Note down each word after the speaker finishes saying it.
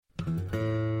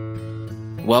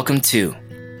Welcome to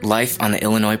Life on the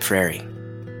Illinois Prairie.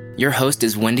 Your host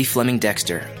is Wendy Fleming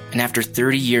Dexter, and after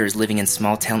 30 years living in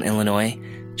small-town Illinois,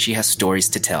 she has stories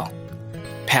to tell.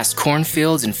 Past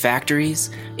cornfields and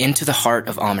factories, into the heart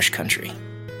of Amish country.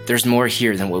 There's more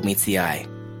here than what meets the eye,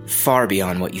 far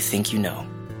beyond what you think you know.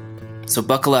 So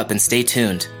buckle up and stay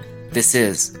tuned. This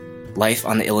is Life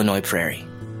on the Illinois Prairie.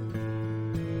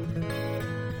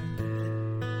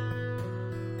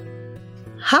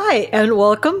 Hi, and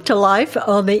welcome to Life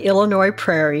on the Illinois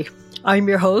Prairie. I'm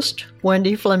your host,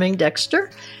 Wendy Fleming Dexter,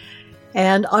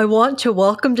 and I want to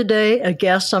welcome today a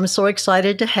guest I'm so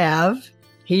excited to have.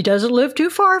 He doesn't live too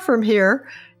far from here.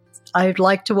 I'd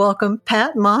like to welcome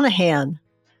Pat Monahan.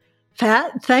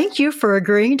 Pat, thank you for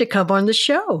agreeing to come on the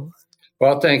show.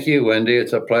 Well, thank you, Wendy.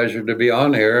 It's a pleasure to be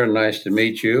on here and nice to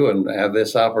meet you and have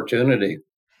this opportunity.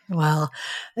 Well,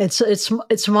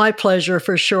 it's my pleasure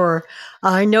for sure.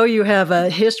 I know you have a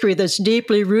history that's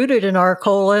deeply rooted in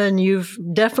Arcola, and you've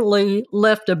definitely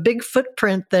left a big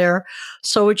footprint there.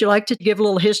 So, would you like to give a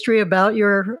little history about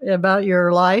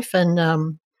your life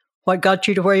and what got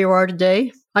you to where you are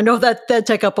today? I know that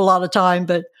take up a lot of time,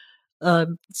 but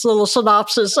it's a little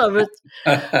synopsis of it.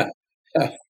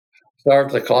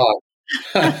 Start the clock.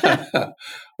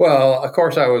 Well, of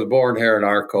course, I was born here in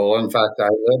Arcola. In fact, I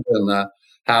lived in the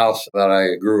house that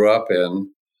I grew up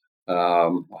in.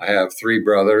 I have three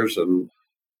brothers, and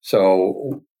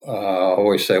so I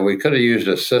always say we could have used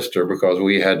a sister because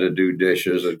we had to do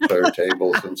dishes and clear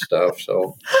tables and stuff.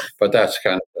 So, but that's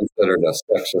kind of considered a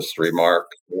sexist remark.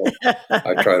 So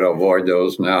I try to avoid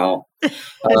those now.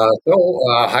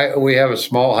 We have a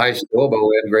small high school, but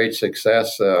we had great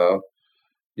success. Everyone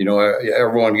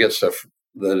gets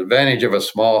the advantage of a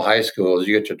small high school is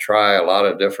you get to try a lot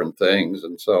of different things,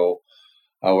 and so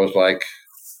I was like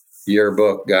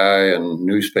yearbook guy and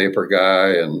newspaper guy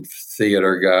and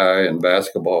theater guy and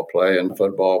basketball play and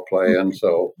football play. And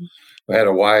so I had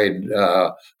a wide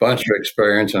bunch of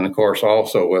experience. And of course,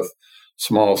 also with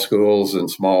small schools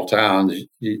and small towns,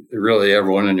 really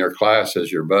everyone in your class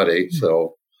is your buddy.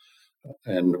 So,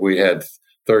 and we had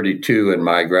 32 in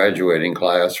my graduating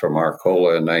class from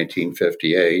Arcola in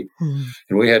 1958.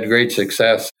 And we had great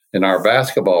success in our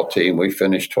basketball team. We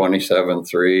finished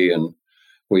 27-3 and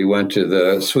we went to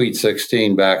the Sweet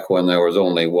 16 back when there was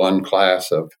only one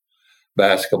class of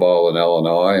basketball in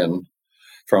Illinois. And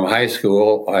from high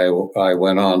school, I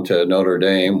went on to Notre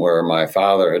Dame, where my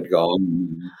father had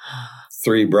gone.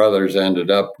 Three brothers ended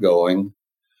up going.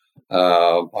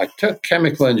 I took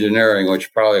chemical engineering,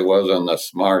 which probably wasn't the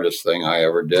smartest thing I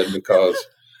ever did because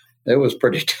it was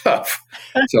pretty tough.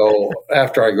 So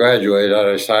after I graduated,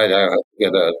 I decided I would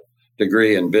get a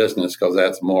degree in business because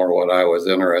that's more what I was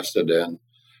interested in.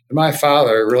 My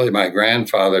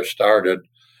grandfather started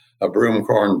a broom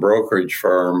corn brokerage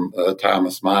firm, the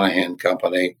Thomas Monahan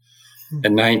Company,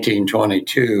 in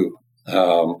 1922.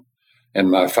 And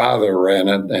my father ran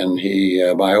it, and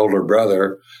my older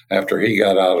brother, after he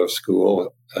got out of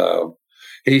school,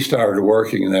 he started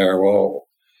working there. Well,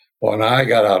 when I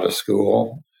got out of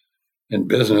school, in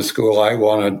business school, I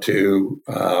wanted to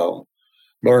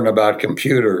learn about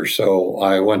computers, so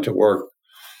I went to work.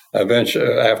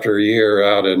 Eventually, after a year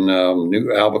out in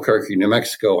Albuquerque, New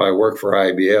Mexico, I worked for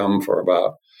IBM for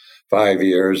about 5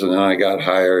 years, and then I got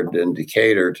hired in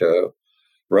Decatur to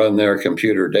run their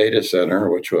computer data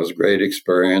center, which was a great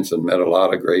experience and met a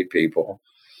lot of great people.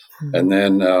 And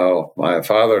then my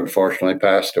father unfortunately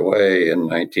passed away in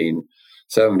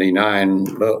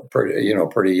 1979,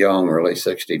 pretty young, really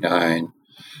 69.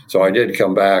 So I did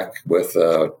come back with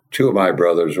two of my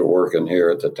brothers were working here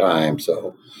at the time,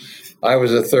 so I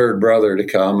was the third brother to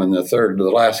come, and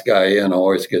the last guy in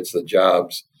always gets the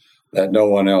jobs that no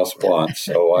one else wants.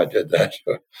 So I did that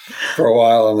for a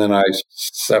while, and then I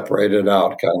separated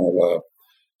out kind of a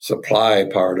supply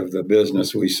part of the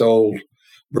business. We sold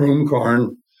broom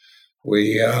corn.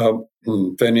 We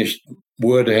finished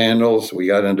wood handles. We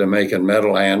got into making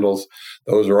metal handles.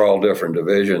 Those are all different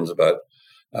divisions, but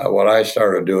what I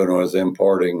started doing was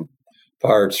importing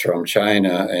parts from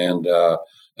China and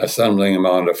assembling them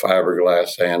onto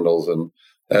fiberglass handles, and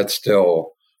that's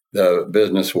still the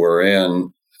business we're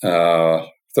in.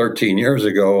 13 years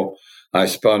ago, I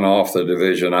spun off the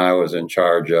division I was in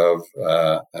charge of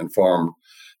and formed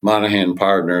Monahan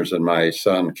Partners, and my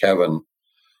son Kevin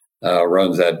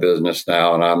runs that business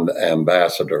now, and I'm the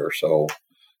ambassador. So,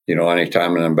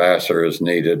 anytime an ambassador is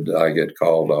needed, I get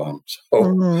called on.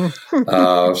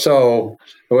 So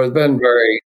it has been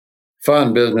very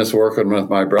fun business working with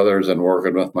my brothers and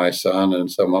working with my son,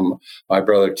 and some of my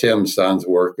brother Tim's sons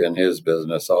work in his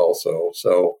business also.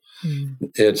 So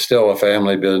it's still a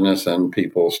family business, and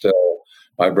people still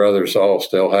my brothers all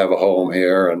still have a home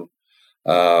here, and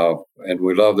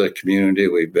we love the community.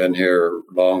 We've been here a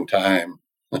long time.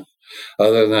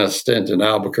 Other than a stint in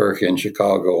Albuquerque and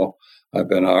Chicago, I've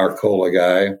been an Arcola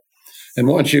guy. And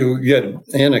once you get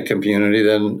in a community,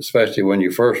 then especially when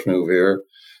you first move here,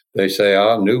 they say,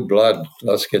 new blood,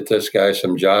 let's get this guy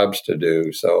some jobs to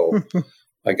do. So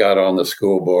I got on the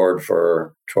school board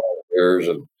for 12 years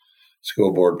and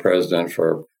school board president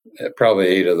for probably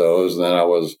 8 of those. And then I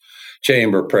was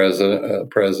chamber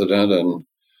president, and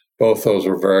both those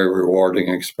were very rewarding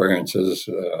experiences.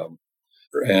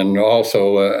 And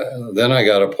also, then I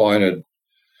got appointed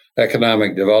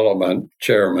economic development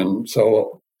chairman.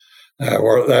 So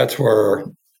that's where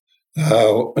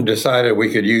I decided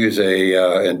we could use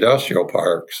a industrial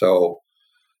park,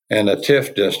 and a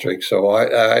TIF district. So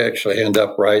I actually ended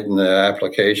up writing the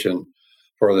application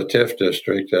for the TIF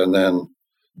district, and then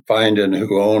finding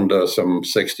who owned some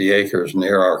 60 acres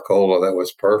near Arcola that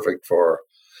was perfect for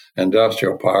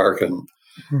industrial park, and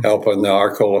helping the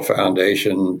Arcola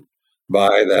Foundation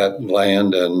buy that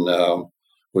land, and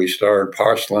we started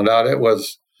parceling out. It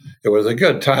was a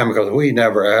good time because we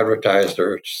never advertised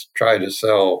or tried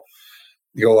to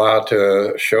go out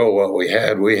to show what we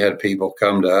had. We had people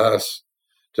come to us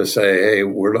to say, hey,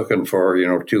 we're looking for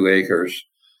 2 acres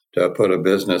to put a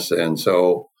business in.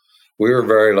 So we were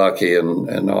very lucky,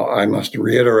 and I must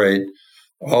reiterate,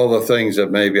 all the things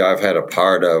that maybe I've had a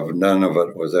part of, none of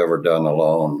it was ever done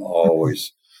alone,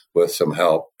 always with some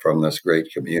help from this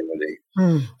great community.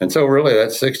 And so really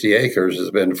that 60 acres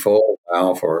has been full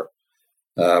now for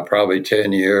probably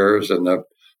 10 years. And the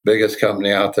biggest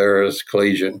company out there is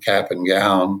Collegiate Cap and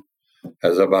Gown,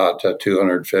 has about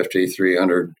 250,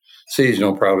 300,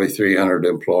 seasonal, probably 300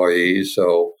 employees.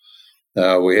 So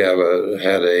we have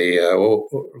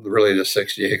really the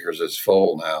 60 acres is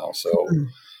full now. So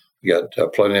we got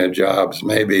plenty of jobs,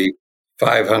 maybe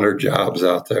 500 jobs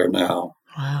out there now.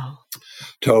 Wow.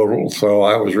 Total. So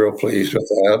I was real pleased with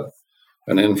that.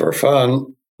 And then for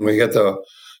fun, we get the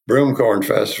Broom Corn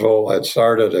Festival. Had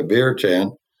started a beer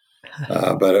tent,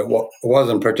 but it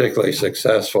wasn't particularly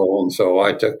successful. And so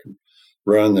I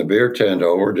run the beer tent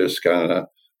over just kind of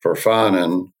for fun,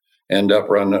 and end up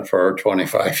running it for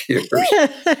 25 years.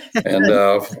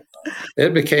 And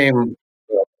it became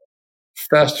a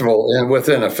festival. And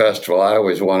within a festival, I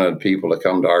always wanted people to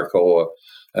come to Arcola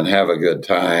and have a good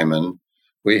time. And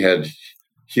we had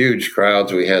huge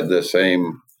crowds. We had the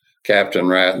same Captain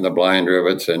Rat and the Blind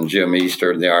Rivets and Jim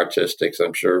Easter and the Artistics.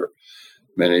 I'm sure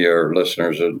many of your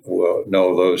listeners will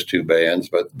know those 2 bands.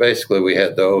 But basically, we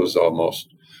had those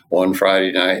almost one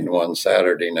Friday night and one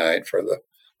Saturday night for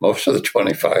most of the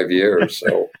 25 years.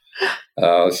 So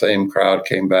the same crowd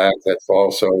came back. That's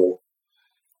also,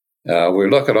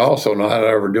 we're looking also not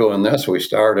ever doing this. We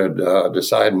started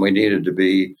deciding we needed to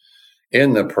be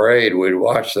in the parade. We'd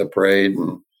watch the parade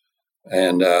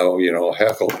and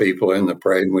heckle people in the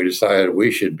parade. And we decided we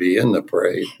should be in the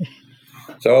parade.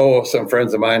 So some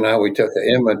friends of mine and I, we took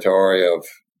an inventory of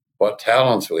what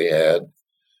talents we had,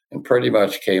 and pretty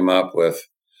much came up with,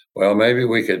 well, maybe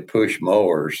we could push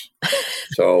mowers.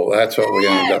 So that's what we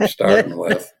ended up starting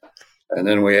with. And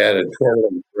then we added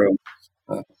twirling brooms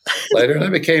later. And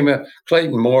it became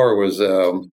Clayton Moore was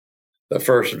the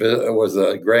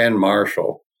Grand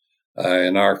Marshal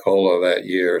in Arcola that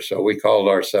year. So we called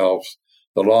ourselves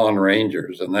the Lawn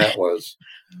Rangers, and that was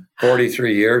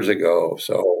 43 years ago.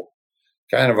 So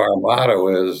kind of our motto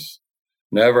is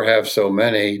never have so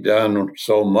many done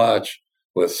so much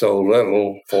with so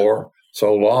little for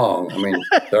so long. I mean,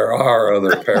 there are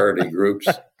other parody groups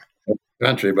in the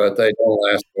country, but they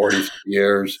don't last 40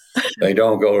 years. They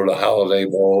don't go to the Holiday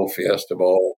Bowl, Fiesta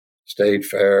Bowl, State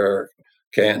Fair,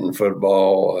 Canton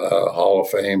Football, Hall of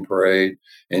Fame Parade,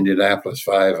 Indianapolis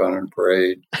 500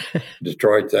 Parade,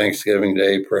 Detroit Thanksgiving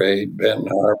Day Parade, Benton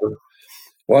Harbor.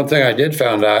 One thing I did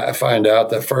find out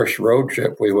the first road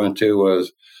trip we went to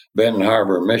was Benton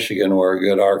Harbor, Michigan, where a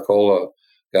good Arcola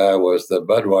guy was the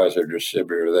Budweiser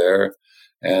distributor there.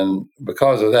 And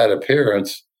because of that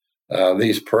appearance,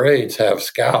 these parades have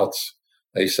scouts.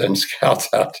 They send scouts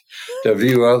out to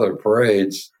view other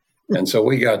parades. And so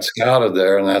we got scouted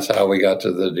there, and that's how we got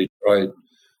to the Detroit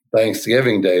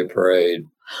Thanksgiving Day Parade.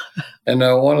 And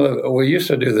we used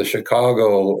to do the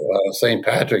Chicago St.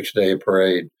 Patrick's Day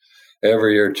Parade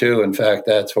every year too. In fact,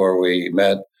 that's where we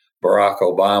met Barack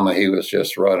Obama. He was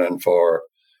just running for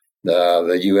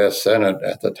the U.S. Senate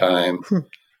at the time,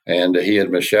 and he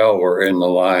and Michelle were in the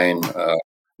line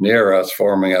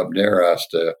forming up near us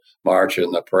to march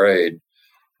in the parade.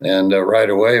 And right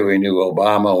away, we knew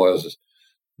Obama was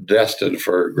destined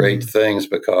for great things,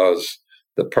 because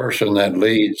the person that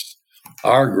leads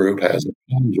our group has a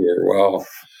plunger. Well,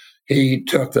 he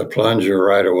took the plunger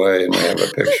right away, and we have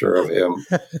a picture of him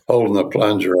holding the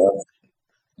plunger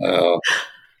up.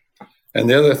 And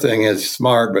the other thing is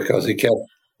smart because he kept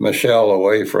Michelle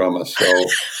away from us. So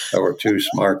there were two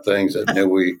smart things that knew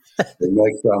we would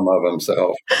make some of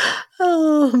himself.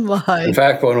 Oh, my. In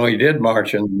fact, when we did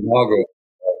march in the inaugural,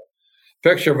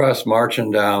 picture of us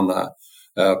marching down the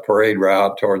parade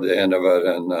route toward the end of it,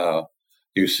 and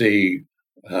you see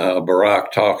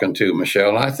Barack talking to Michelle.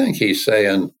 And I think he's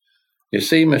saying, "You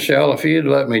see, Michelle, if you'd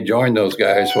let me join those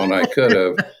guys when I could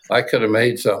have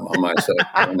made something of myself."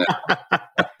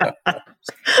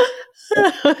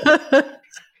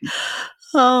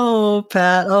 Oh,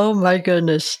 Pat. Oh, my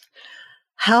goodness.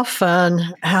 How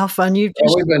fun. How fun. We've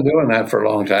been doing that for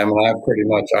a long time, and I go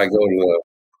to the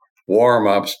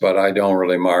warm-ups, but I don't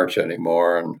really march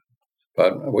anymore.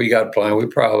 But we got plenty. We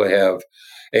probably have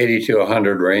 80 to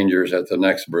 100 Rangers at the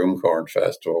next Broomcorn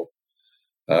Festival.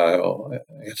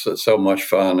 It's so much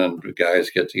fun, and the guys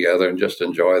get together and just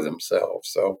enjoy themselves.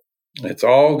 So it's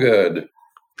all good.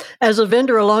 As a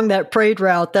vendor along that parade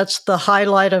route, that's the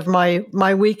highlight of my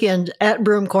weekend at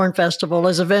Broomcorn Festival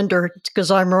as a vendor,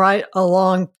 because I'm right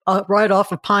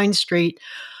off of Pine Street,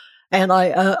 and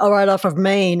I right off of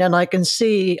Main, and I can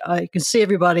see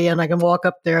everybody, and I can walk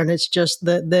up there, and it's just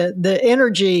the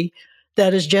energy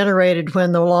that is generated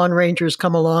when the Lawn Rangers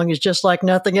come along is just like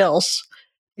nothing else.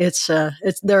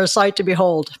 They're a sight to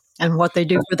behold, and what they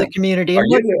do for the community.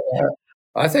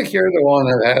 I think you're the one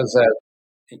that has that.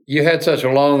 You had such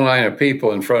a long line of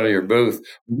people in front of your booth.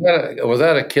 Was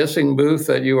that a kissing booth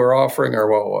that you were offering, or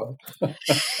what was?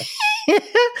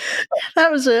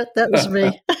 That was it. That was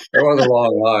me. There was a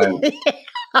long line.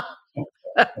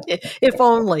 If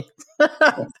only.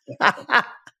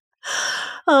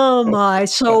 Oh my!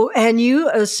 So, and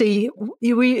you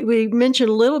we mentioned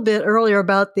a little bit earlier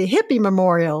about the hippie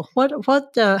memorial. How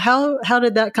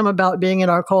did that come about? Being in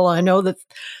Arcola, I know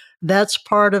that's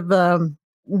part of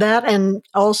that, and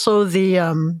also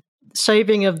the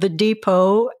saving of the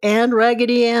depot and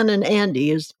Raggedy Ann and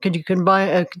Andy. Could you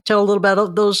combine? Tell a little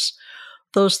about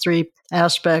those three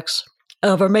aspects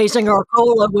of Amazing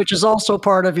Arcola, which is also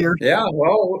part of your. Yeah,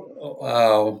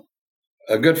 well,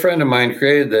 a good friend of mine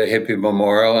created the hippie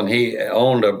memorial, and he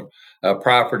owned a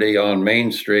property on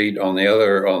Main Street on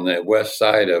the west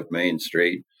side of Main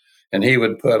Street, and he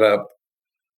would put up.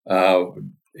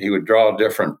 He would draw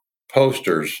different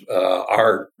posters,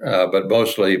 art, but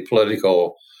mostly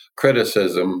political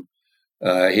criticism.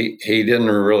 He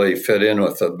didn't really fit in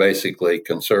with the basically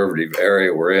conservative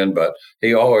area we're in, but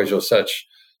he always was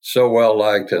so well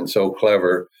liked and so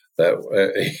clever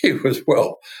that he was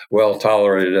well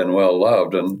tolerated and well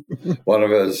loved. And one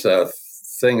of his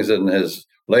things in his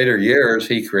later years,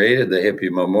 he created the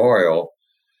hippie memorial.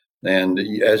 And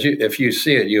if you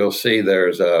see it, you'll see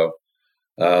there's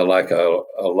like a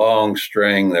long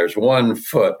string. There's 1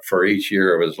 foot for each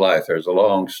year of his life. There's a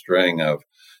long string of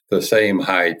the same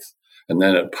height, and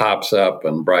then it pops up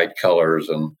in bright colors,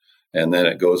 and then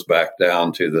it goes back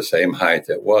down to the same height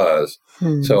it was.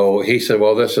 So he said,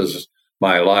 well, this is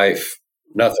my life.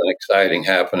 Nothing exciting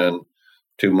happening,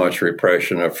 too much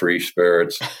repression of free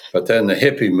spirits. But then the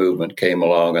hippie movement came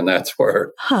along, and that's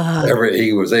where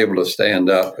he was able to stand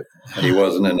up. He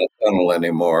wasn't in a tunnel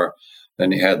anymore.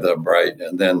 Then he had the bright,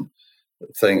 and then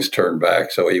things turned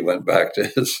back. So he went back to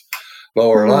his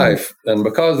lower life. And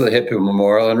because of the hippie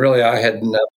memorial, and really I had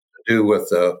nothing to do with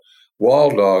the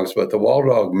wall dogs, but the wall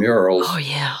dog murals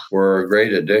were a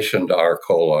great addition to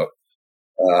Arcola.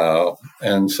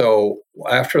 And so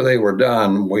after they were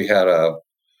done, we had a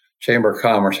Chamber of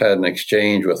Commerce had an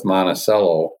exchange with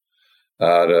Monticello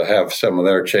to have some of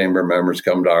their chamber members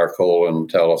come to Arcola and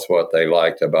tell us what they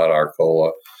liked about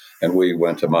Arcola. And we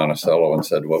went to Monticello and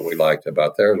said what we liked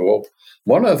about theirs. Well,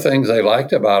 one of the things they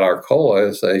liked about Arcola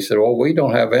is they said, well, we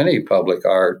don't have any public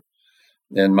art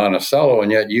in Monticello,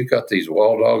 and yet you got these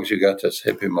wall dogs, you got this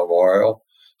hippie memorial.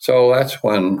 So that's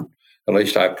when, at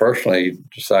least I personally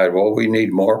decided, well, we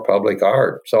need more public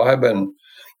art. So I've been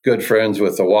good friends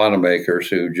with the Wanamakers,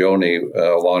 who Joni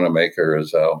Wanamaker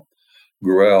is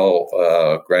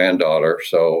Gruelle granddaughter.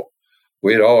 So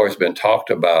we had always been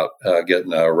talked about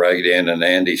getting a Raggedy Ann and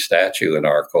Andy statue in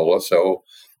Arcola. So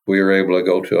we were able to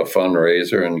go to a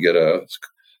fundraiser and get a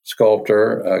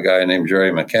sculptor, a guy named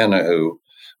Jerry McKenna, who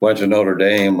went to Notre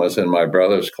Dame, was in my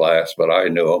brother's class, but I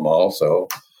knew him also.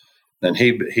 And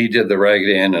he did the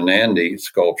Raggedy Ann and Andy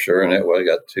sculpture, and it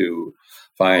got to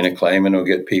fine acclaim, and it'll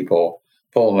get people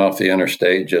pulling off the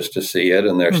interstate just to see it.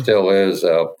 And there still is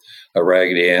a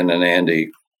Raggedy Ann and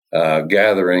Andy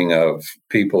gathering of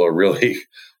people who really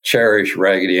cherish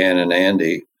Raggedy Ann and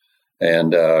Andy.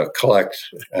 and collect,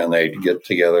 and they get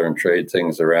together and trade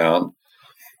things around.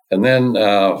 And then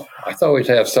I thought we'd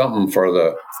have something for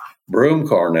the broom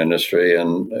corn industry.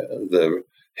 And the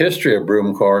history of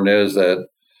broom corn is that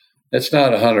it's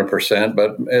not 100%,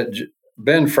 but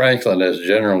Ben Franklin is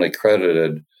generally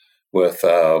credited with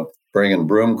bringing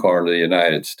broom corn to the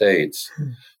United States.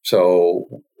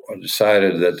 So I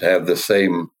decided that to have the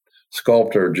same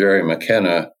sculptor, Jerry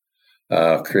McKenna,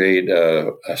 create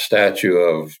a statue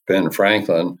of Ben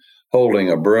Franklin holding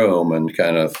a broom, and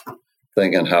kind of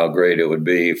thinking how great it would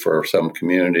be for some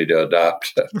community to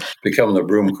adopt, become the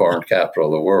broom corn capital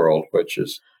of the world, which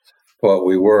is what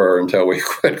we were until we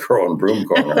quit growing broom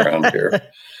corn around here.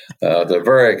 It's a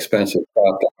very expensive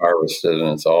crop to harvest it, and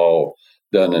it's all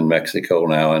done in Mexico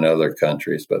now and other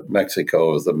countries, but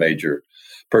Mexico is the major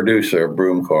producer of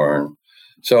broom corn.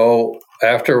 So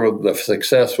after the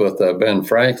success with Ben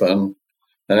Franklin,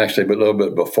 and actually a little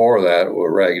bit before that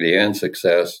with Raggedy Ann's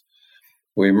success,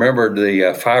 we remembered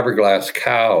the fiberglass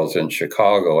cows in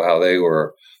Chicago, how they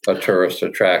were a tourist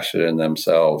attraction in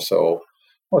themselves. So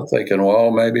we're thinking,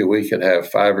 well, maybe we could have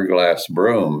fiberglass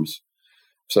brooms.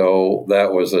 So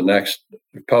that was the next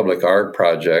public art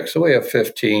project. So we have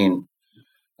 15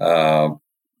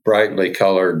 brightly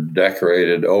colored,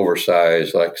 decorated,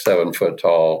 oversized, like 7-foot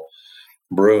tall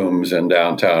brooms in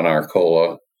downtown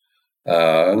Arcola.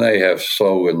 And they have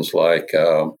slogans like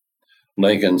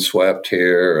Lincoln swept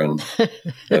here, and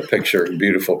a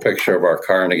beautiful picture of our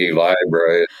Carnegie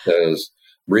Library. It says,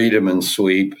 read 'em and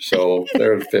sweep. So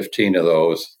there are 15 of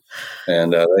those,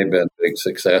 and they've been a big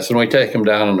success. And we take them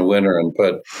down in the winter and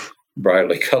put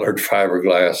brightly colored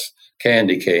fiberglass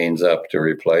candy canes up to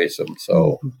replace them.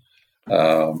 So,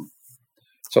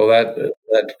 so that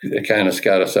kind of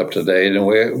got us up to date. And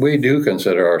we do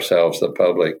consider ourselves the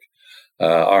public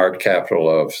art capital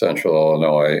of Central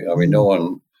Illinois. I mean, no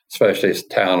one, especially a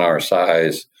town our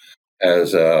size,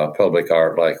 has public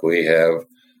art like we have.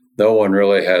 No one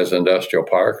really has industrial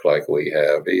park like we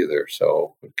have either.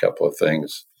 So a couple of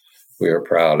things we are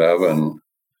proud of. And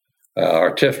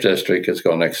our TIF district is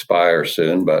going to expire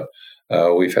soon, but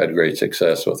we've had great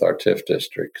success with our TIF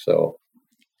district. So,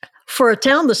 for a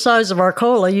town the size of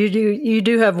Arcola, you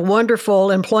do have wonderful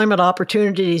employment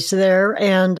opportunities there,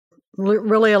 and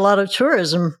really a lot of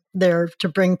tourism there to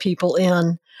bring people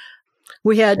in.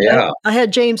 We had I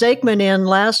had James Aikman in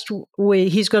last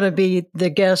week. He's going to be the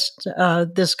guest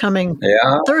this coming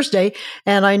Thursday,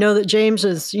 and I know that James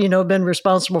has been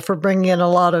responsible for bringing in a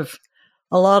lot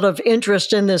of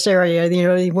interest in this area.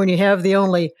 When you have the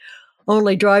only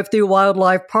drive-through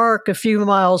wildlife park a few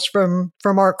miles from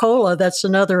Arcola, that's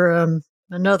another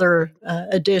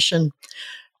addition.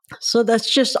 So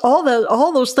that's just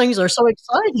all those things are so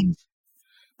exciting.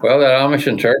 Well, that Amish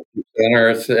Interpretive Center,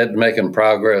 it's making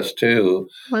progress too.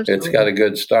 Absolutely. It's got a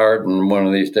good start, and one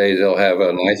of these days they'll have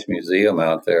a nice museum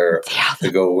out there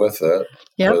to go with it.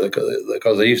 Yep.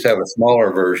 Because they used to have a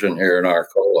smaller version here in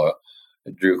Arcola.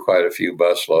 It drew quite a few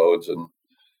bus loads. And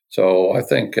so I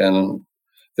think, and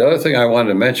the other thing I wanted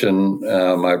to mention,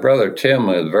 my brother Tim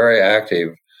is very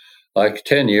active, like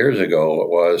 10 years ago it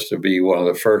was, to be one of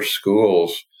the first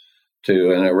schools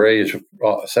and it raised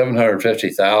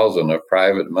 $750,000 of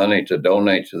private money to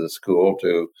donate to the school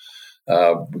to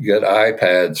get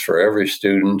iPads for every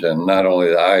student, and not only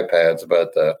the iPads,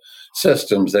 but the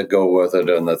systems that go with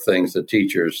it and the things the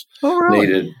teachers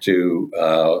needed to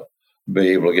be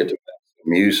able to get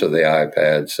the use of the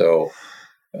iPad. So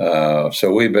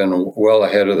we've been well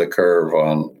ahead of the curve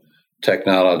on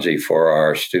technology for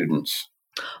our students.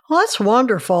 Well, that's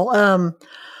wonderful.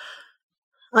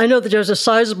 I know that there's a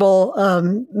sizable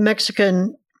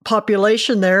Mexican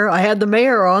population there. I had the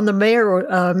mayor on.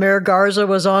 Mayor Garza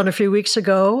was on a few weeks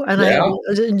ago, and I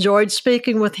enjoyed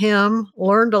speaking with him,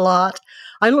 learned a lot.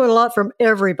 I learned a lot from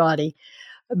everybody,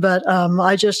 but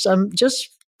there's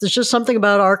just something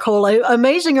about Arcola,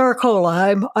 amazing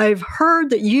Arcola. I've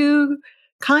heard that you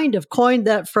kind of coined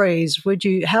that phrase.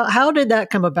 How did that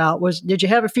come about? Did you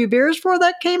have a few beers before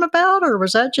that came about, or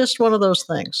was that just one of those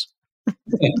things?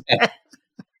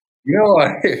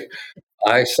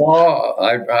 I saw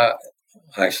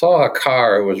a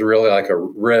car. It was really like a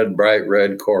bright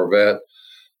red Corvette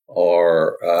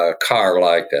or a car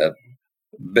like that,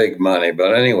 big money.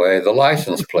 But anyway, the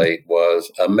license plate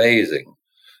was amazing.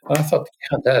 And I thought,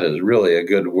 that is really a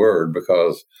good word,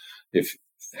 because if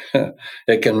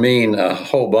it can mean a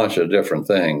whole bunch of different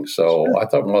things. So I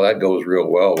thought, well, that goes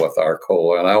real well with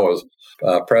Arcola. And I was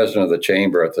president of the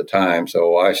chamber at the time,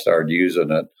 so I started using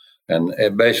it.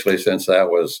 And basically, since that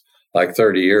was like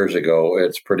 30 years ago,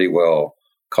 it's pretty well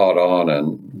caught on,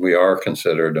 and we are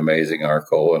considered amazing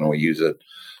Arcola, and we use it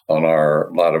on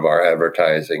a lot of our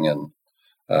advertising,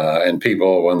 and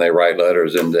people, when they write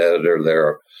letters in the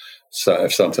editor,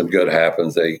 if something good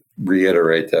happens, they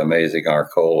reiterate the amazing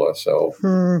Arcola. So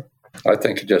I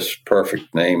think it's just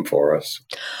perfect name for us.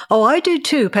 Oh, I do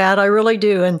too, Pat. I really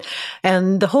do.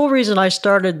 And the whole reason I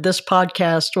started this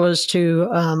podcast was to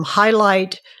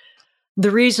highlight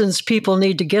the reasons people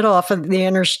need to get off of the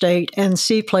interstate and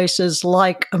see places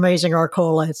like amazing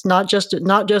Arcola. It's not just a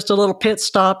little pit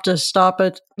stop to stop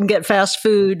it and get fast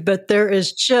food, but there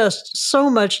is just so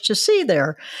much to see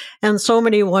there, and so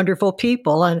many wonderful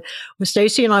people. And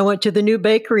Stacy and I went to the new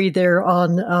bakery there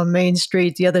on Main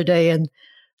Street the other day, and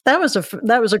that was a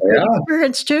great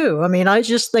experience too. I mean, I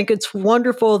just think it's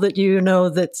wonderful that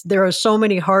that there are so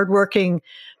many hardworking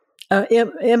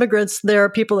immigrants. There are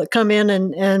people that come in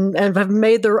and have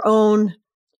made their own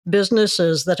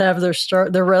businesses, that have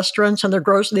their restaurants and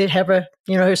they have a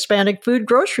Hispanic food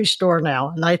grocery store now.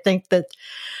 And I think that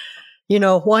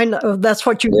why not, that's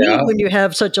what you need when you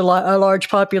have such a large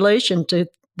population,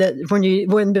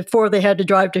 before they had to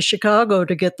drive to Chicago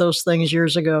to get those things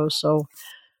years ago. So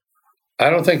I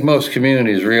don't think most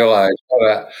communities realize.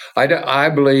 I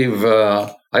believe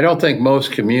I don't think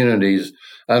most communities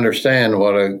understand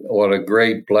what a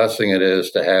great blessing it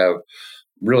is to have.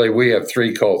 Really, we have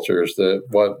three cultures: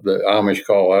 what the Amish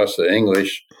call us, the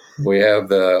English. We have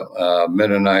the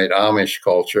Mennonite Amish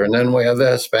culture, and then we have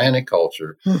the Hispanic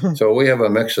culture. Mm-hmm. So we have a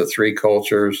mix of three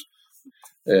cultures.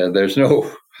 There's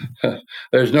no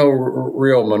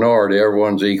real minority.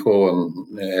 Everyone's equal,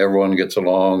 and everyone gets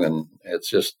along, and it's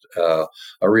just a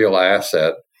real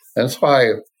asset. And that's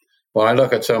why when I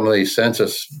look at some of these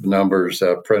census numbers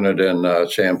printed in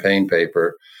champagne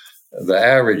paper, the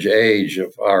average age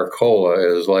of Arcola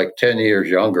is like 10 years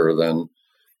younger than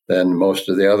most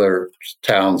of the other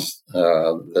towns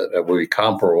that would be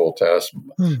comparable to us,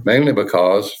 mainly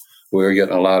because we were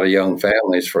getting a lot of young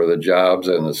families for the jobs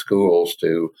and the schools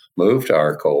to move to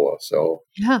Arcola. So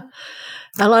yeah,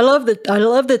 and I love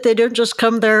that they don't just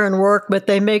come there and work, but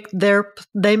they make their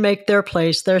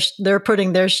place. They're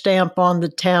putting their stamp on the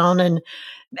town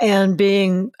and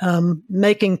being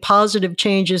making positive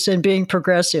changes and being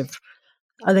progressive.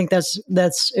 I think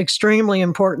that's extremely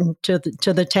important to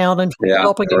the town and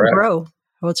helping it grow.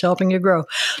 What's helping you grow.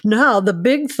 Now, the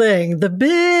big thing that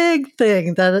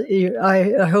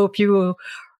I hope you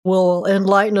will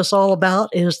enlighten us all about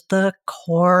is the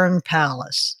Corn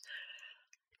Palace.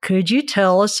 Could you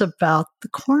tell us about the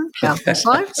Corn Palace?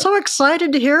 I'm so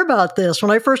excited to hear about this.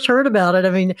 When I first heard about it, I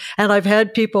mean, and I've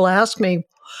had people ask me,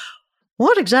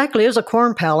 what exactly is a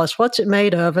Corn Palace? What's it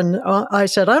made of? And I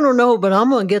said, I don't know, but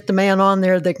I'm going to get the man on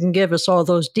there that can give us all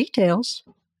those details.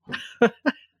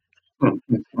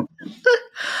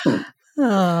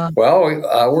 Well,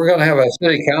 we're going to have a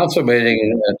city council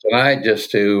meeting tonight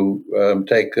just to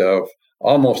take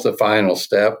almost the final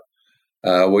step.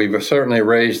 We've certainly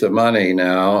raised the money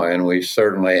now, and we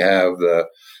certainly have the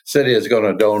city is going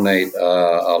to donate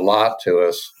a lot to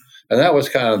us. And that was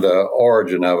kind of the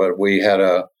origin of it. We had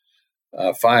a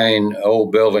fine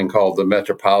old building called the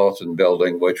Metropolitan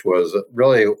Building, which was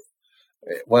really,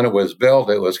 when it was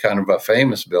built, it was kind of a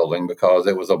famous building because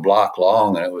it was a block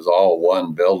long and it was all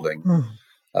one building.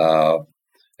 And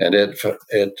it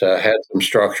had some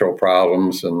structural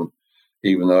problems, and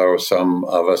even though some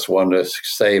of us wanted to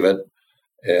save it,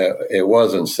 it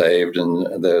wasn't saved.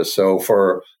 And so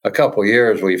for a couple of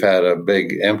years, we've had a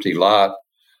big empty lot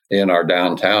in our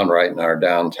downtown, right in our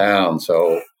downtown.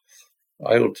 So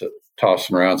I was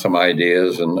tossing around some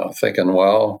ideas and thinking,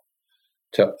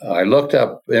 I looked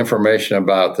up information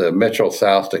about the Mitchell,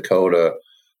 South Dakota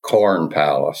Corn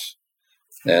Palace.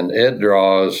 And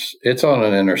it's on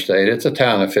an interstate. It's a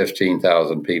town of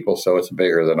 15,000 people, so it's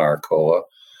bigger than Arcola,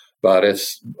 but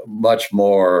it's much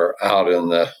more out in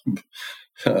the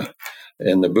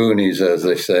in the boonies, as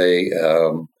they say,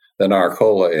 than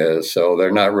Arcola is. So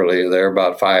they're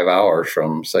about 5 hours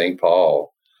from St.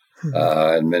 Paul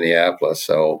and Minneapolis.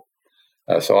 So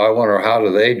I wonder, how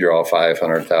do they draw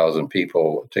 500,000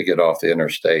 people to get off the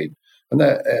interstate?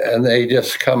 And they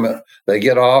just they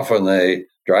get off and they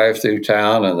drive through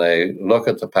town and they look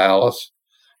at the palace.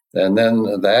 And then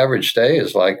the average stay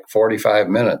is like 45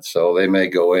 minutes. So they may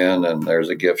go in and there's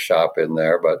a gift shop in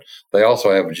there, but they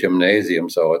also have a gymnasium.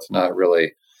 So it's not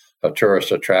really a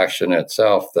tourist attraction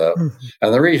itself. And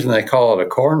the reason they call it a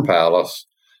Corn Palace,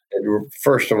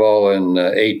 first of all, in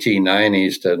the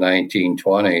 1890s to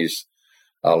 1920s,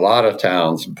 a lot of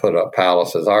towns put up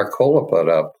palaces. Arcola put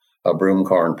up a Broom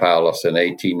Corn Palace in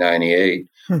 1898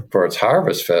 for its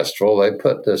harvest festival. They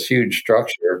put this huge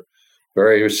structure,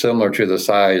 very similar to the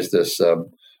size this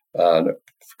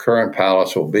current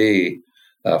palace will be,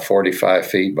 45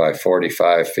 feet by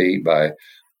 45 feet by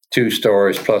 2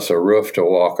 stories plus a roof to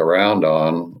walk around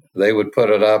on. They would put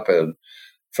it up and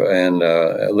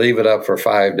leave it up for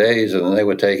 5 days, and then they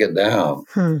would take it down.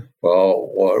 Well,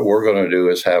 what we're going to do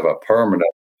is have a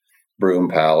permanent Broom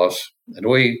Palace. And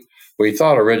we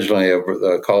thought originally of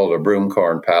called it a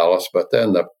Broomcorn Palace, but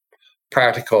then the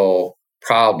practical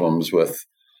problems with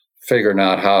figuring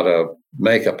out how to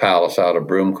make a palace out of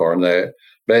broomcorn, they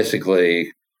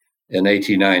basically, in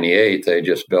 1898, they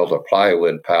just built a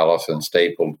plywood palace and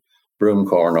stapled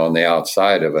broomcorn on the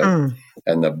outside of it.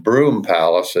 And the Broom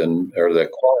Palace or the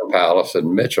Corn Palace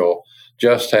in Mitchell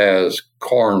just has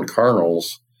corn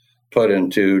kernels put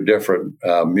into different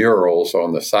murals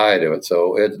on the side of it.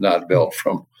 So it's not built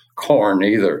from corn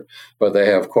either, but they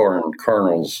have corn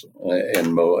kernels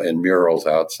in murals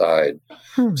outside.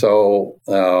 So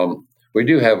we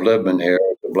do have Libman here.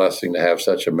 It's a blessing to have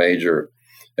such a major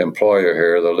employer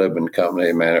here, the Libman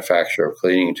Company, manufacturer of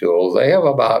cleaning tools. They have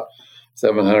about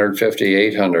 750,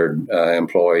 800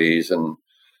 employees, and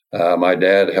my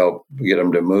dad helped get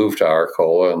them to move to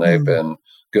Arcola, and they've been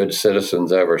good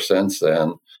citizens ever since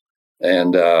then.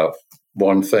 And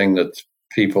one thing that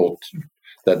people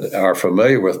that are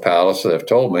familiar with Palace have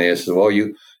told me is, well,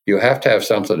 you have to have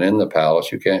something in the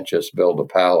palace. You can't just build a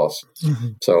palace.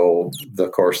 So,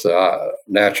 of course, the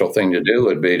natural thing to do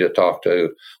would be to talk to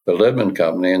the Libman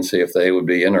Company and see if they would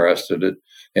be interested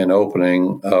in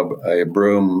opening a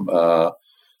broom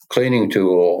cleaning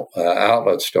tool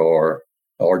outlet store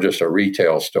or just a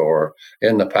retail store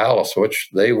in the palace, which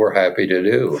they were happy to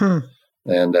do.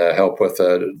 And help with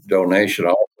a donation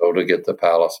also to get the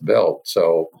palace built.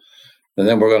 So, and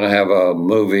then we're going to have a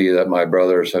movie that my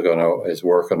brothers is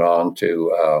working on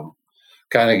to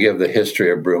kind of give the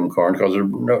history of broomcorn, because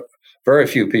very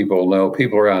few people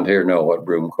around here know what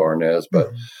broomcorn is,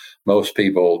 but most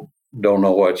people don't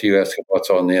know what you ask what's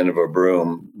on the end of a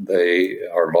broom, they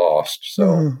are lost.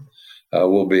 So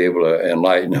we'll be able to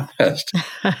enlighten them as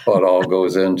to what all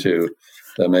goes into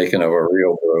the making of a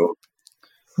real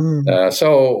broom.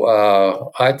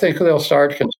 So I think they'll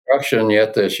start construction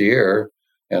yet this year,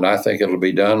 and I think it'll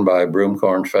be done by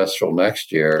Broomcorn Festival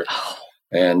next year.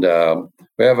 And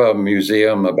we have a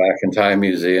museum, a Back in Time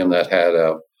museum, that had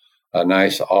a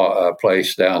nice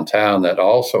place downtown that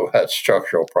also had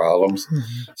structural problems.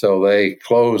 So they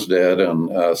closed it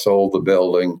and sold the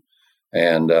building,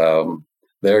 and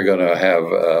they're going to have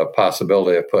a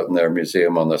possibility of putting their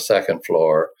museum on the second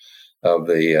floor of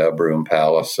the Broom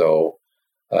Palace. So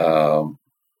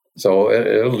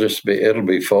it'll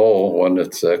be full when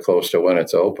it's close to when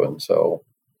it's open. So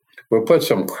we'll put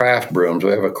some craft brooms.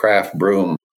 We have a craft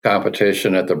broom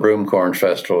competition at the Broomcorn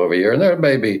Festival every year, and there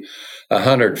may be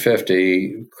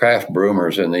 150 craft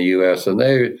broomers in the U.S.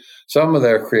 and some of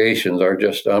their creations are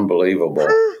just unbelievable.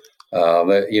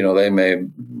 They may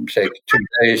take 2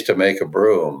 days to make a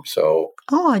broom. So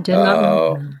I did not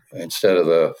know. Instead of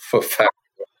the foot factory.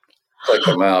 Click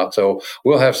them out. So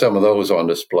we'll have some of those on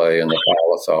display in the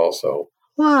palace also.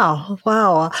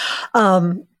 Wow.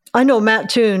 I know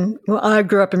Mattoon. Well, I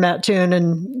grew up in Mattoon,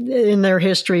 and in their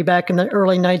history back in the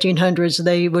early 1900s,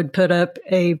 they would put up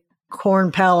a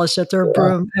corn palace at their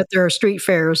at their street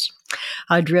fairs.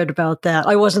 I'd read about that.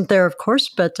 I wasn't there, of course,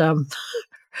 but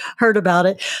heard about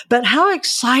it. But how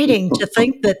exciting to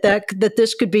think that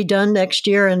this could be done next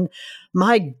year. And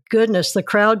my goodness, the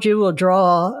crowd you will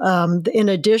draw, in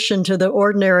addition to the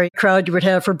ordinary crowd you would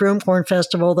have for Broomcorn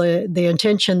Festival, the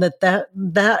intention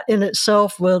that in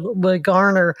itself will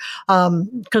garner.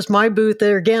 Because my booth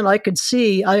there, again, I could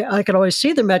always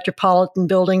see the Metropolitan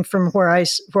Building from where I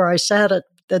sat at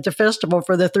the festival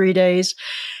for the 3 days.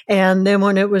 And then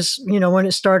when when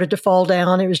it started to fall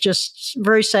down, it was just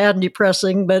very sad and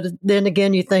depressing. But then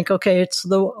again, you think, okay, it's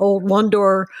the old one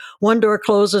door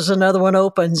closes, another one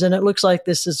opens. And it looks like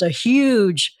this is a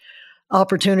huge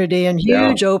opportunity and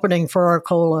huge opening for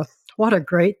Arcola. What a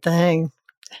great thing.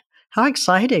 How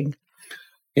exciting.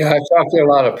 Yeah, I talked to a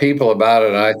lot of people about it,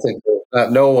 and I think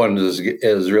that no one is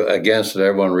against it.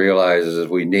 Everyone realizes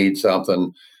we need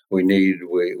something. We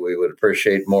would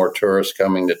appreciate more tourists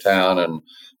coming to town, and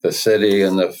the city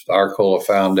and the Arcola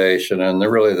Foundation and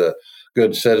the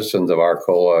good citizens of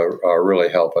Arcola are really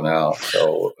helping out.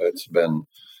 So it's been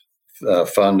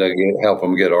fun to help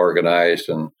them get organized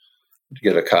and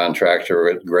get a contractor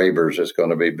at Graber's is going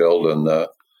to be building the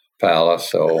palace.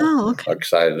 So I'm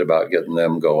excited about getting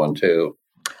them going too.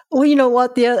 Well, you know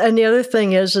what? The other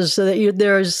thing is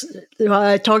that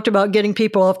I talked about getting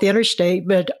people off the interstate,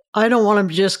 but I don't want them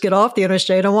to just get off the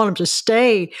interstate. I want them to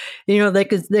stay.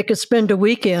 They could spend a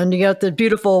weekend. You got the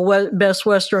beautiful Best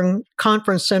Western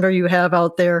Conference Center you have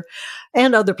out there,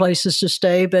 and other places to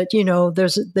stay. But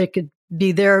they could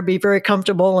be there, be very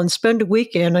comfortable, and spend a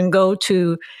weekend and go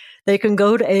to. They can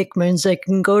go to Aikman's. They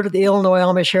can go to the Illinois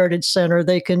Amish Heritage Center.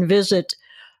 They can visit.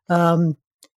 Um,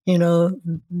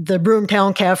 the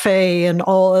Broomtown Cafe and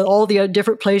all the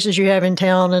different places you have in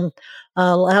town. And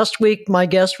last week, my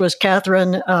guest was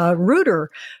Catherine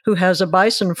Reuter, who has a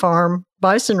bison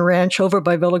ranch over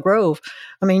by Villa Grove.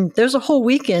 I mean, there's a whole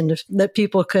weekend that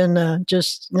people can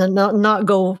just not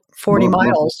go 40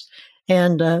 miles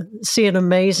and see an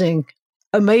amazing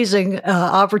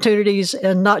opportunities,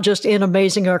 and not just in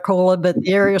amazing Arcola, but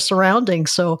the area surrounding.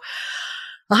 So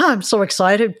I'm so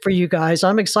excited for you guys.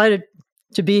 I'm excited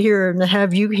to be here and to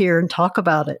have you here and talk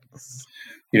about it.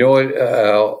 You know what?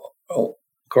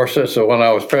 Of course, so when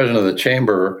I was president of the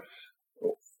chamber,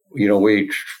 we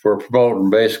were promoting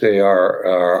basically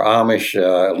our Amish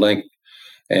link,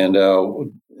 and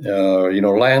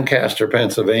Lancaster,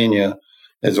 Pennsylvania,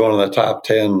 is one of the top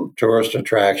 10 tourist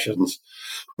attractions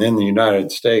in the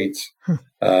United States,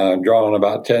 drawing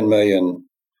about 10 million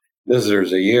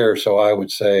visitors a year. So I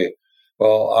would say,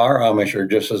 well, our Amish are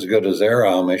just as good as their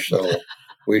Amish, so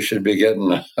we should be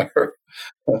getting our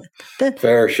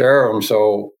fair share of them.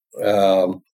 So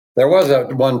there was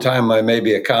at one time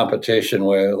maybe a competition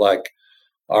with like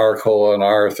Arcola and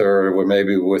Arthur, where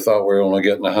maybe we thought we were only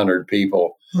getting 100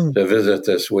 people to visit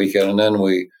this weekend. And then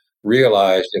we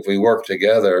realized if we work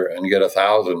together and get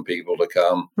 1,000 people to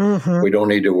come, we don't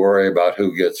need to worry about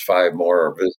who gets 5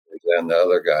 more visitors than the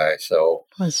other guy. So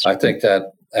I think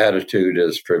that attitude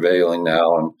is prevailing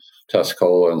now in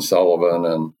Tuscola and Sullivan,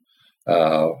 and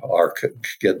are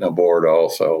getting aboard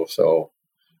also. So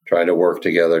trying to work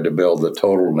together to build the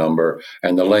total number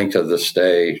and the length of the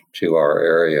stay to our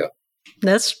area.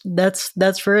 That's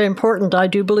very important. I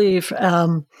do believe.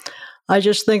 I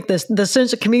just think the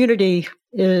sense of community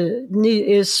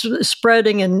is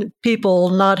spreading, and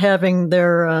people not having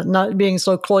not being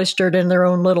so cloistered in their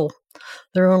own little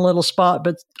spot,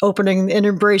 but opening and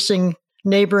embracing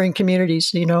neighboring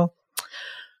communities.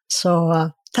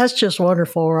 So that's just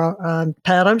wonderful,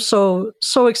 Pat. I'm so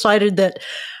excited that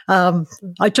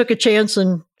I took a chance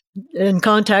and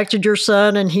contacted your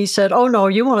son, and he said, "Oh no,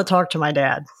 you want to talk to my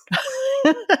dad,"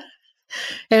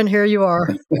 and here you are.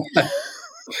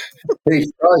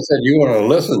 He probably said, "You want to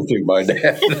listen to my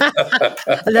dad."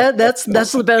 That's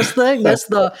the best thing. That's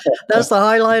the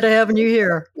highlight of having you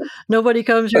here. Nobody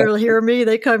comes here to hear me;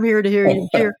 they come here to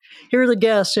hear the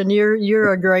guests, and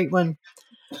you're a great one.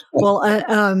 Well,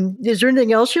 is there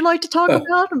anything else you'd like to talk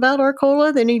about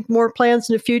Arcola? Any more plans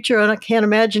in the future? And I can't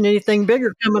imagine anything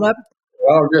bigger coming up.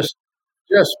 Well, just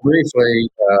briefly,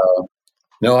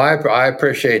 I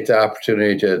appreciate the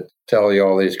opportunity to tell you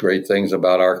all these great things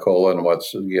about Arcola and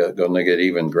what's going to get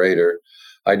even greater.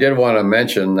 I did want to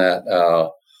mention that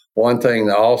one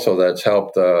thing also that's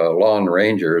helped the Lawn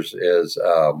Rangers is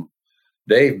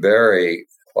Dave Barry.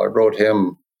 I wrote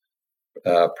him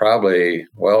it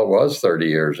was 30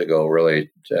 years ago,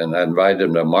 really, and I invited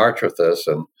him to march with us,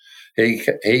 and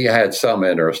he had some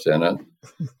interest in it.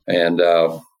 And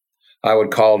I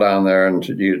would call down there and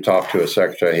you talk to a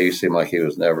secretary. He seemed like he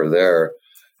was never there.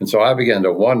 And so I began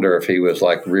to wonder if he was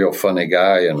like a real funny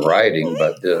guy in writing,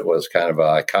 but it was kind of an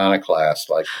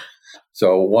iconoclast.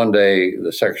 So one day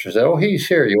the secretary said, "Oh, he's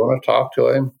here. You want to talk to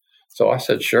him?" So I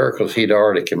said, "Sure," because he'd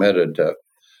already committed to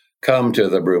come to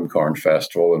the Broomcorn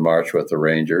Festival and march with the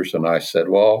Rangers. And I said,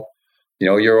 "Well,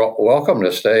 you're welcome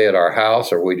to stay at our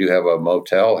house, or we do have a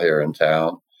motel here in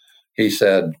town." He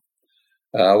said,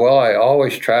 "Well, I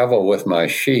always travel with my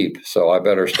sheep, so I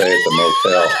better stay at the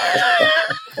motel."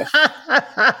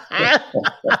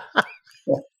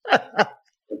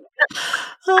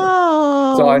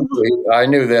 So I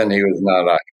knew then he was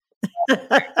not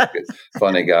a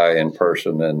funny guy in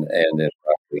person and in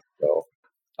writing. So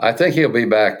I think he'll be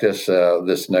back this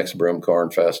next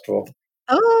Broomcorn Festival.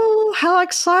 Oh, how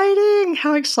exciting!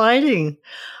 How exciting!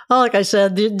 Well, like I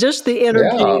said, just the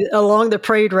energy along the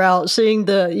parade route, seeing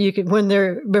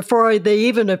before they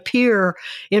even appear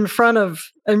in front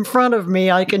of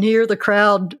me, I can hear the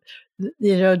crowd,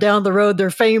 down the road. Their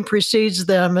fame precedes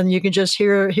them, and you can just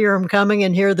hear them coming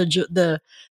and hear the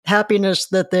happiness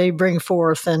that they bring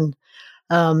forth. And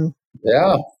that's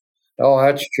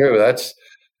true.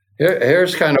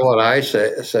 Here's kind of what I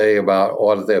say about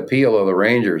what the appeal of the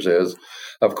Rangers is.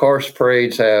 Of course,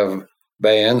 parades have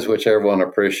bands, which everyone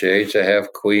appreciates. They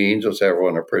have queens, which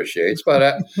everyone appreciates.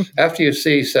 But after you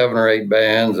see 7 or 8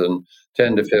 bands and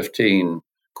 10 to 15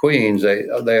 queens,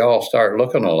 they all start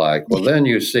looking alike. Well, then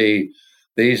you see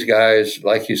these guys,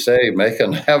 like you say,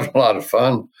 having a lot of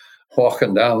fun,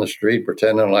 walking down the street,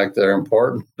 pretending like they're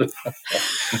important,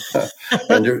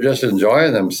 and you're just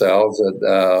enjoying themselves.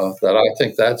 That I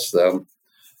think that's the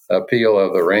appeal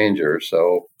of the Rangers.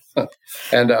 So,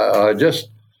 and just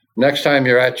next time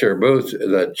you're at your booth,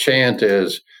 the chant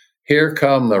is, "Here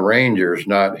come the Rangers,"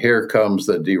 not "Here comes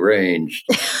the deranged."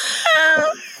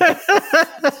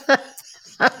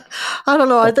 I don't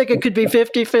know. I think it could be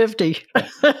 50-50.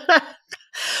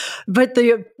 But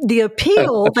the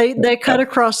appeal, they cut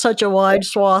across such a wide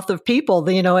swath of people.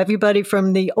 Everybody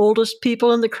from the oldest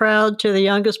people in the crowd to the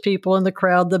youngest people in the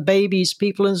crowd, the babies,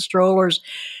 people in strollers,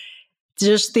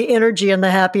 just the energy and the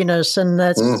happiness. And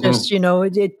that's just,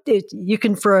 you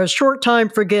can for a short time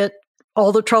forget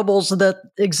all the troubles that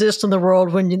exist in the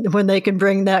world when they can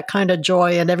bring that kind of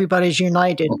joy and everybody's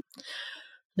united.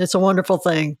 It's a wonderful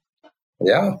thing.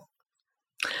 Yeah.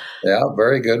 Yeah,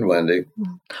 very good, Wendy.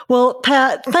 Well,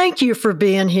 Pat, thank you for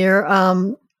being here.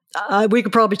 We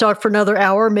could probably talk for another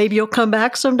hour. Maybe you'll come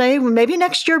back someday. Maybe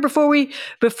next year before the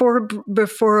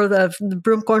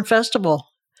Broomcorn Festival.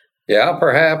 Yeah,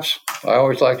 perhaps. I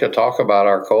always like to talk about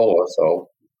Arcola. So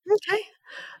okay,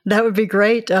 that would be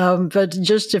great. But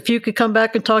just if you could come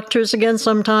back and talk to us again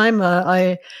sometime,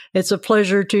 it's a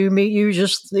pleasure to meet you,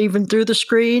 just even through the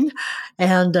screen.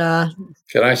 And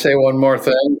can I say one more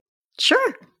thing?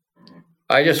 Sure.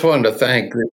 I just wanted to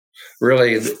thank,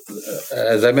 really,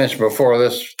 as I mentioned before,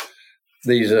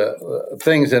 these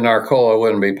things in Arcola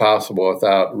wouldn't be possible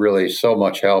without really so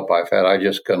much help I've had. I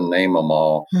just couldn't name them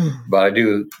all. But I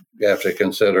do have to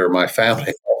consider my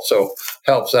family also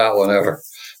helps out whenever.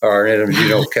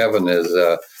 Kevin is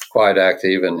quite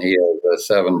active, and he has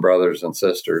 7 brothers and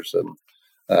sisters, and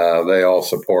they all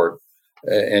support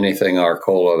anything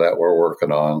Arcola that we're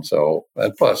working on. So,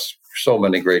 and plus, so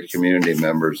many great community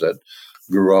members that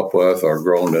grew up with or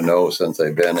grown to know since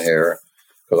they've been here,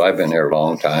 because I've been here a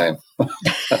long time.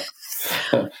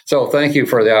 So thank you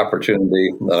for the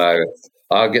opportunity that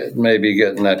I'll maybe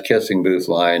get in that kissing booth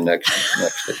line next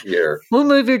year. We'll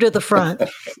move you to the front.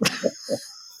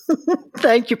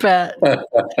 Thank you, Pat.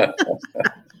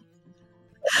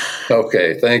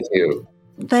 Okay, thank you.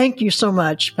 Thank you so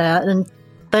much, Pat. And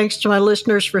thanks to my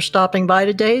listeners for stopping by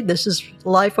today. This is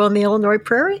Life on the Illinois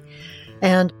Prairie.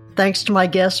 And thanks to my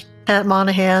guest, Pat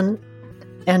Monahan,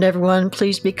 and everyone,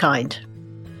 please be kind.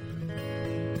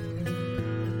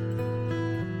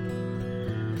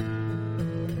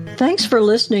 Thanks for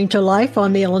listening to Life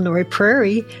on the Illinois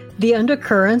Prairie, the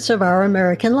undercurrents of our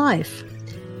American life.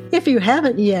 If you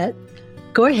haven't yet,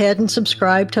 go ahead and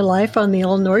subscribe to Life on the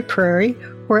Illinois Prairie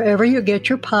wherever you get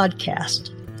your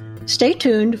podcast. Stay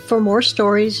tuned for more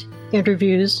stories,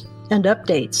 interviews, and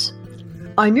updates.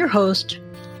 I'm your host,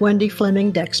 Wendy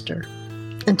Fleming Dexter.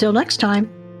 Until next time.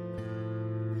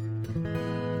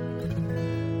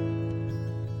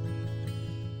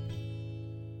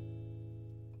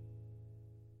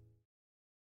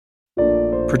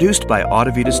 Produced by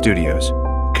Audivita Studios.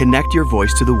 Connect your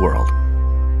voice to the world.